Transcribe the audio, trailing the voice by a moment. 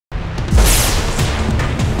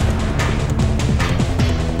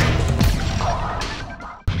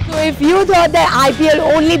if you thought that IPL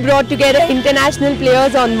only brought together international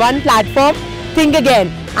players on one platform, think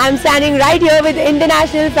again. I'm standing right here with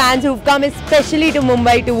international fans who've come especially to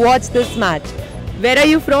Mumbai to watch this match. Where are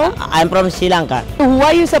you from? I'm from Sri Lanka. Who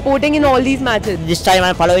are you supporting in all these matches? This time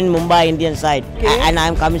I'm following Mumbai Indian side, and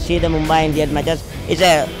I'm coming to see the Mumbai Indian matches. It's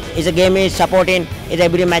a game is supporting. It's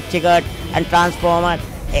every match ticket and transformer.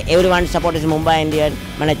 Everyone supports Mumbai Indian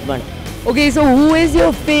management. Okay, so who is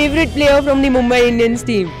your favorite player from the Mumbai Indians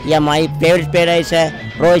team? Yeah, my favorite player is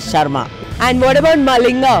Rohit Sharma. And what about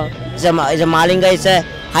Malinga? Malinga is a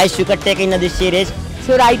high wicket taker in this series.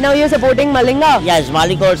 So right now you're supporting Malinga? Yes,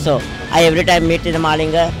 Malinga also. I every time meet the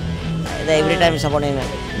Malinga. Every time supporting him.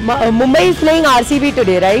 Mumbai is playing RCB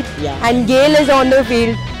today, right? Yeah. And Gale is on the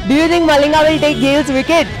field. Do you think Malinga will take Gale's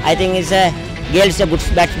wicket? I think Gale is a good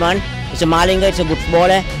batsman. It's a Malinga, it's a good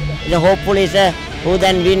bowler. It's a hopeful who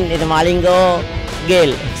then win is a Malinga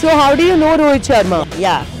Gale. So how do you know Rohit Sharma?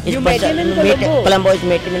 Yeah, you met him in Colombo? Colombo is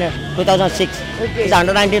met him in 2006. Okay. He's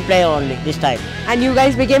under 19 player only this time. And you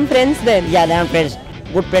guys became friends then? Yeah, they are friends.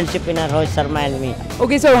 Good friendship in Rohit Sharma and me.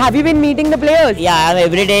 Okay, so have you been meeting the players? Yeah,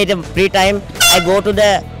 every day the free time I go to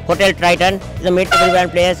the Hotel Triton. The meet everyone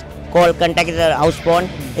players. Call, contact the house phone.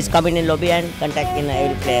 It's coming in lobby and contact in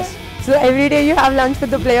every place. So every day you have lunch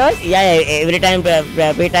with the players? Yeah, every time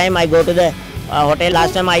free time I go to the hotel.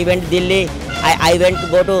 Last time I went to Delhi. I went to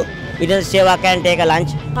go to Vidyan Sevak and take a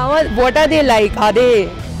lunch. What are they like? Are they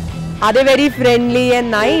very friendly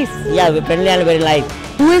and nice? Yeah, we're friendly and very nice.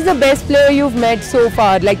 Who is the best player you've met so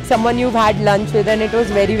far? Like someone you've had lunch with and it was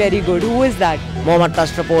very, very good. Who is that? Mohammad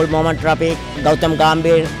Tastapol, Mohammad Trafiq, Gautam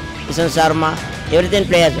Gambhir, Ishan Sharma, everything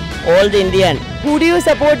players, all the Indian. Who do you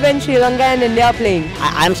support when Sri Lanka and India are playing?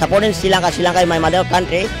 I am supporting Sri Lanka. Sri Lanka is my mother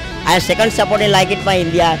country. I am second supporting like it my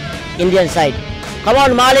Indian side. Come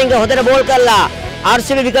on, Malinga, hodere ball karla.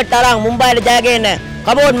 RCB wicket tarang, Mumbai jagin.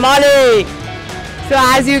 Come on, Mali. So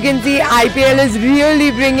as you can see, IPL is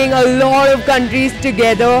really bringing a lot of countries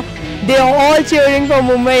together. They are all cheering for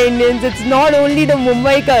Mumbai Indians. It's not only the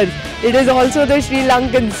Mumbaikars, it is also the Sri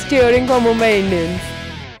Lankans cheering for Mumbai Indians.